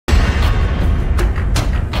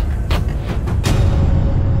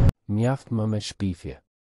Mjaft më me shpifje.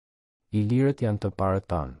 Ilirët janë të parët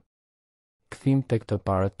tanë. Kthim tek të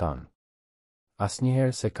parët tanë.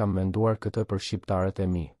 Asnjëherë se kam menduar këtë për shqiptarët e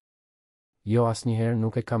mi. Jo, asnjëherë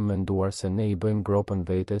nuk e kam menduar se ne i bëjmë gropën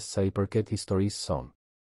vetes sa i përket historisë sonë.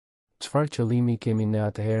 Çfarë qëllimi kemi ne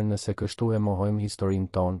atëherë nëse kështu e mohojmë historinë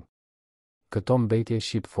tonë? Këto mbetje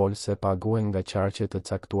shqip se paguen nga qarqe të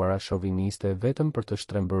caktuara shoviniste vetëm për të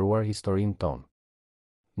shtrembëruar historinë tonë.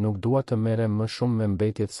 Nuk dua të merrem më shumë me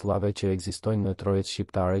mbetjet slave që ekzistojnë në trojet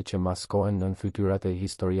shqiptare që maskohen nën fytyrat e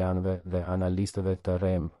historianëve dhe analistëve të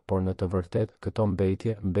rrem, por në të vërtetë këto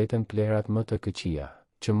mbetje mbeten plerat më të këqija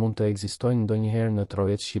që mund të ekzistojnë ndonjëherë në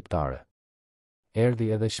trojet shqiptare.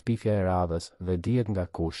 Erdhi edhe shpifja e radhës dhe dihet nga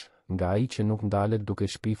kush, nga ai që nuk ndalet duke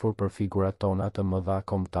shpifur për figurat tona të mëdha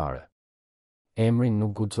kombëtare. Emrin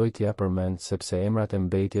nuk guxoj t'ja përmend sepse emrat e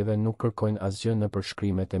mbetjeve nuk kërkojnë asgjë në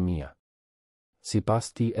përshkrimet e mia. Sipas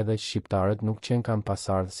tij edhe shqiptarët nuk qenë kanë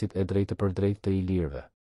pasardhësit e drejtë për drejtë të ilirëve.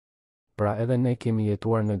 Pra edhe ne kemi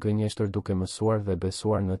jetuar në gënjeshtër duke mësuar dhe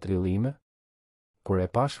besuar në trillime? Kur e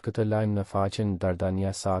pash këtë lajm në faqen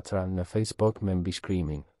Dardania Satra në Facebook me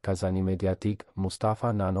mbishkrimin Kazani mediatik,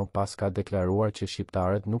 Mustafa Nano pas ka deklaruar që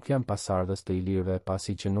shqiptarët nuk janë pasardhës të ilirëve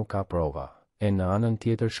pasi që nuk ka prova. E në anën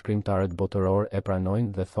tjetër shkrimtarët botëror e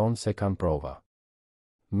pranojnë dhe thonë se kanë prova.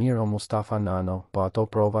 Mirë o Mustafa Nano, po ato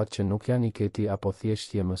provat që nuk janë i keti apo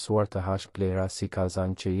thjesht je mësuar të hash plera si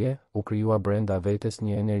kazan që je, u krijua brenda vetes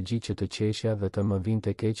një energji që të qeshja dhe të më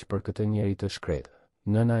vinte keq për këtë njeri të shkretë,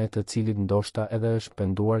 nëna e të cilit ndoshta edhe është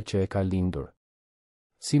penduar që e ka lindur.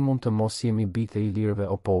 Si mund të mos jemi bijtë e ilirëve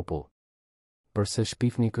o popull? Përse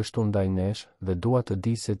shpifni kështu ndaj nesh dhe dua të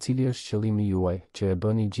di se cili është qëllimi juaj që e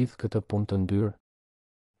bëni gjithë këtë punë të ndyrë?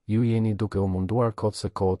 Ju jeni duke u munduar kot së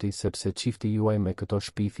koti sepse çifti juaj me këto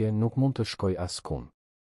shpifje nuk mund të shkoj askund.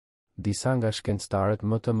 Disa nga shkencëtarët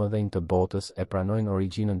më të mëdhenj të botës e pranojnë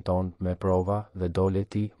origjinën tonë me prova dhe dole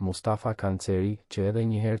ti, Mustafa Kanceri, që edhe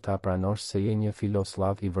njëherë ta pranosh se je një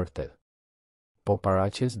filoslav i vërtet. Po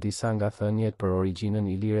paraqes disa nga thënjet për origjinën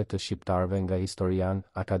ilire të shqiptarëve nga historian,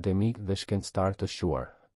 akademik dhe shkencëtar të shuar.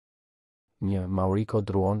 1. Maurico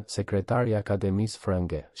Druon, sekretari i Akademisë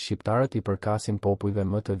Frënge, shqiptarët i përkasin popujve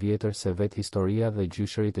më të vjetër se vetë historia dhe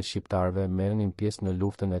gjyshërit e shqiptarëve merrnin pjesë në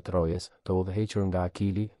luftën e Trojes, të udhëhequr nga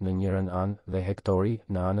Akili në njërin anë dhe Hektori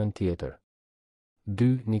në anën tjetër.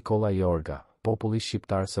 2. Nikola Jorga, populli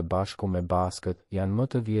shqiptar së bashku me baskët, janë më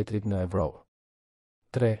të vjetrit në Evropë.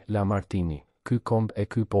 3. Lamartini, ky komb e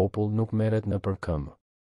ky popull nuk merret në përkëmbë.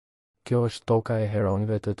 Kjo është toka e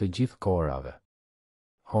heronjve të gjithë kohërave.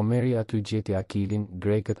 Homeri aty gjeti Akilin,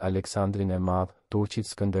 grekët Aleksandrin e Madh, turqit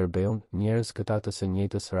Skënderbeun, njerëz këta të së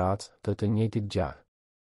njëjtës racë, të njëjtit gjakë.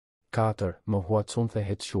 4. Më huacunthe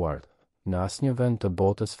hetëshuart. Në asnjë vend të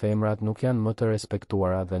botës femrat nuk janë më të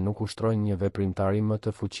respektuara dhe nuk ushtrojnë një veprimtari më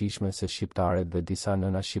të fuqishme se shqiptarët dhe disa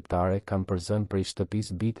nëna shqiptare kanë përzën prej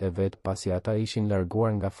shtëpisë bitë e vet pasi ata ishin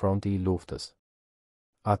larguar nga fronti i luftës.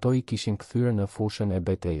 Ato i kishin kthyer në fushën e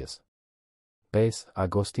betejës. 5.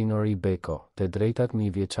 Agostino Ribeko, të drejtat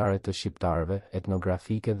mijëvjeçare të shqiptarëve,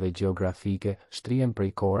 etnografike dhe gjeografike, shtrihen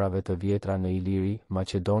prej kohërave të vjetra në Iliri,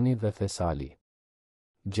 Maqedoni dhe Thesali.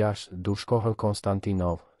 6. Dushkohër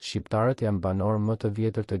Konstantinov, shqiptarët janë banor më të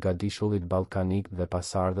vjetër të gadishullit ballkanik dhe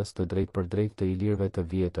pasardhës të drejtë për drejtë të ilirëve të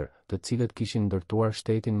vjetër, të cilët kishin ndërtuar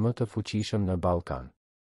shtetin më të fuqishëm në Ballkan.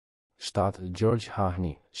 7. George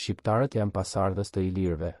Hahni, shqiptarët janë pasardhës të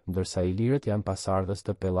ilirëve, ndërsa ilirët janë pasardhës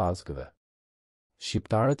të pellazgëve.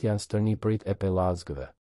 Shqiptarët janë stërnipërit e pellazgëve.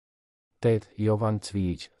 8. Jovan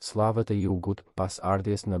Cvijić, slavët e jugut, pas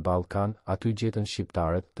ardhjes në Ballkan, aty gjetën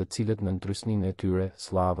shqiptarët, të cilët në ndrysninë e tyre,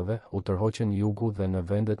 slavëve, u tërhoqën jugu dhe në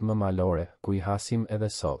vendet më malore, ku i hasim edhe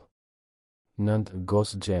sot. 9.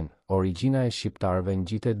 Gosgjen, origjina e shqiptarëve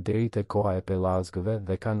ngjitet deri te koha e pellazgëve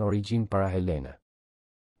dhe kanë origjinë para helene.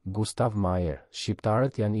 Gustav Mayer,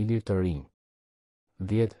 shqiptarët janë ilir të rinj.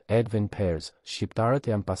 10. Edwin Pers, shqiptarët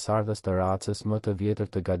janë pasardhës të racës më të vjetër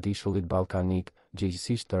të gadishullit ballkanik,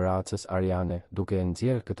 gjithsesi të racës ariane, duke e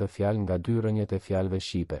nxjerrë këtë fjalë nga dy rrënjët e fjalëve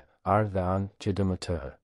shqipe, ar dhe an, që dëmëtëhë.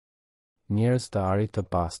 Njerëz të arit të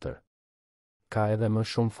pastër. Ka edhe më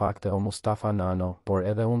shumë fakte o Mustafa Nano, por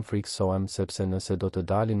edhe unë friksohem sepse nëse do të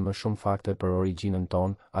dalin më shumë fakte për origjinën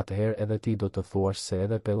tonë, atëherë edhe ti do të thuash se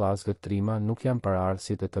edhe pellazgët trima nuk janë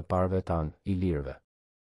paraardhësit e të parëve tanë, ilirëve.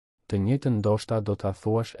 Të njëjtën ndoshta do ta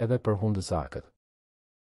thuash edhe për hundëzakët.